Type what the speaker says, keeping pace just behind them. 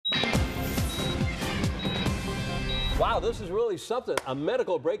Wow, this is really something. A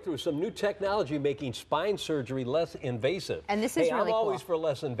medical breakthrough, some new technology making spine surgery less invasive. And this is really I'm cool. always for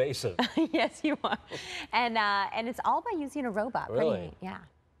less invasive. Yes, you are. And it's all by using a robot. Really? Pretty, yeah.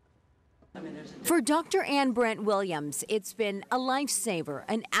 For Dr. Ann Brent Williams, it's been a lifesaver,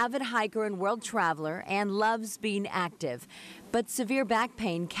 an avid hiker and world traveler, and loves being active. But severe back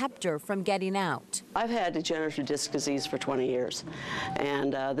pain kept her from getting out. I've had degenerative disc disease for 20 years,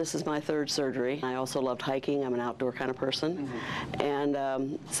 and this is my third surgery. I also loved hiking. I'm an outdoor kind of person.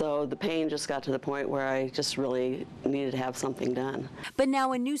 And so the pain just got to the point where I just really needed to have something done. But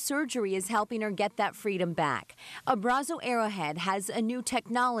now a new surgery is helping her get that freedom back. Abrazo Arrowhead has a new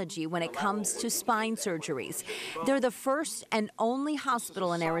technology when it comes to spine surgeries. They're the first and only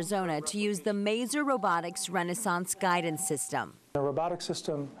hospital in Arizona to use the Maser Robotics Renaissance guidance system. The robotic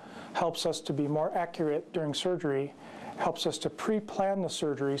system helps us to be more accurate during surgery, helps us to pre-plan the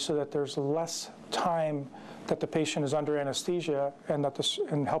surgery so that there's less time that the patient is under anesthesia, and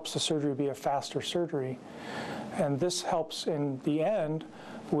helps the surgery be a faster surgery. And this helps in the end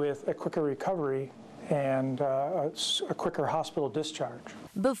with a quicker recovery and a quicker hospital discharge.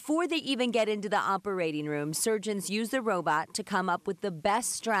 Before they even get into the operating room, surgeons use the robot to come up with the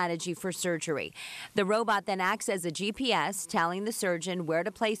best strategy for surgery. The robot then acts as a GPS, telling the surgeon where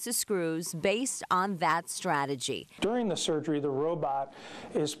to place the screws based on that strategy. During the surgery, the robot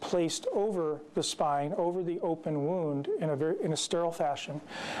is placed over the spine, over the open wound in a sterile fashion.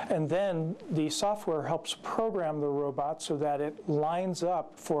 And then the software helps program the robot so that it lines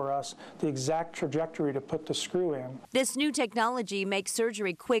up for us the exact trajectory to put the screw in. This new technology makes surgery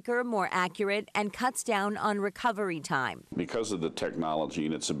quicker, more accurate, and cuts down on recovery time. Because of the technology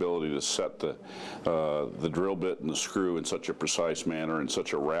and its ability to set the drill bit and the screw in such a precise manner, in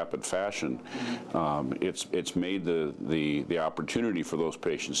such a rapid fashion, it's made the opportunity for those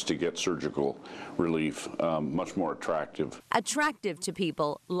patients to get surgical relief much more attractive. Attractive to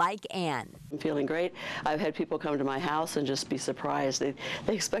people like Ann. I'm feeling great. I've had people come to my house and just be surprised. They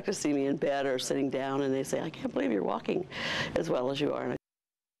expect to see me in bed or sitting down, and they say, "I can't believe you're walking as well as you are."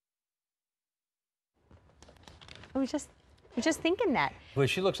 I was just thinking that. Well,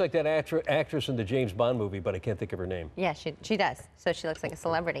 she looks like that actress in the James Bond movie, but I can't think of her name. Yeah, she does. So she looks like a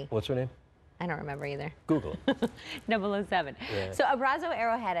celebrity. What's her name? I don't remember either. Google it. 007. Yeah. So Abrazo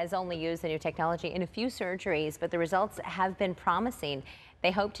Arrowhead has only used the new technology in a few surgeries, but the results have been promising.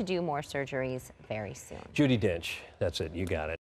 They hope to do more surgeries very soon. Judi Dench, that's it. You got it.